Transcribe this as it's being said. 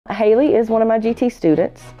Hailey is one of my GT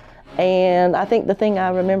students, and I think the thing I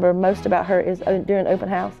remember most about her is during open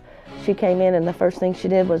house, she came in and the first thing she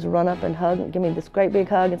did was run up and hug and give me this great big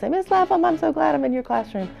hug and say, "Miss Lapham, I'm so glad I'm in your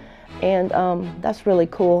classroom." And that's really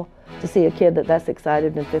cool to see a kid that's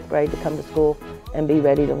excited in 5th grade to come to school and be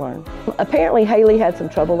ready to learn. Apparently Hailey had some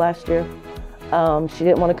trouble last year. She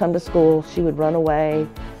didn't want to come to school. She would run away.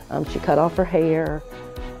 She cut off her hair.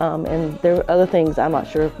 And there were other things I'm not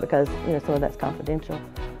sure because some of that's confidential.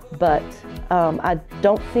 But I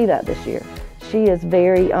don't see that this year. She is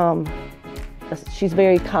she's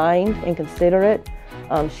very kind and considerate.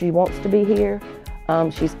 She wants to be here.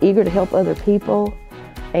 She's eager to help other people,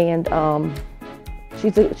 and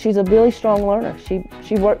she's a really strong learner.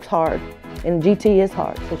 She works hard, and GT is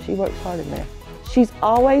hard, so she works hard in there. She's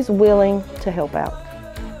always willing to help out.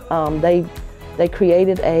 They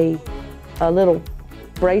created a little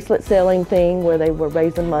bracelet selling thing where they were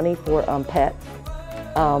raising money for pets,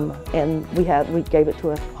 and we gave it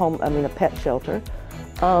to a pet shelter.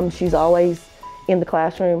 She's always in the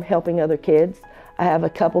classroom helping other kids. I have a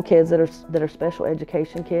couple kids that are special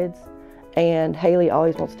education kids, and Hailey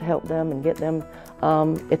always wants to help them and get them.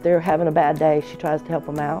 If they're having a bad day, she tries to help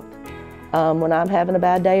them out. When I'm having a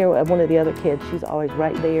bad day or one of the other kids, she's always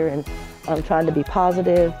right there and trying to be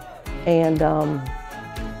positive, and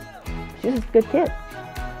she's a good kid.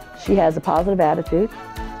 She has a positive attitude.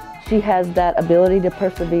 She has that ability to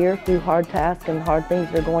persevere through hard tasks and hard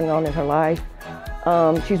things that are going on in her life.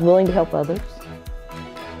 She's willing to help others,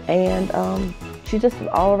 and she's just an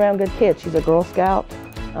all-around good kid. She's a Girl Scout.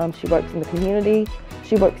 She works in the community.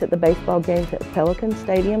 She works at the baseball games at Pelican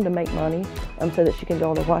Stadium to make money so that she can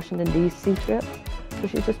go on a Washington, D.C. trip. So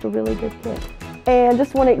she's just a really good kid. And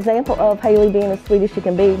just one example of Hailey being as sweet as she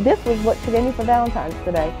can be. This was what she gave me for Valentine's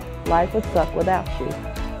today. Life would suck without you.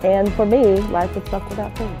 And for me, life would suck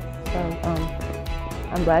without her. So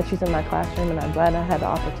I'm glad she's in my classroom, and I'm glad I had the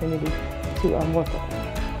opportunity to work with her.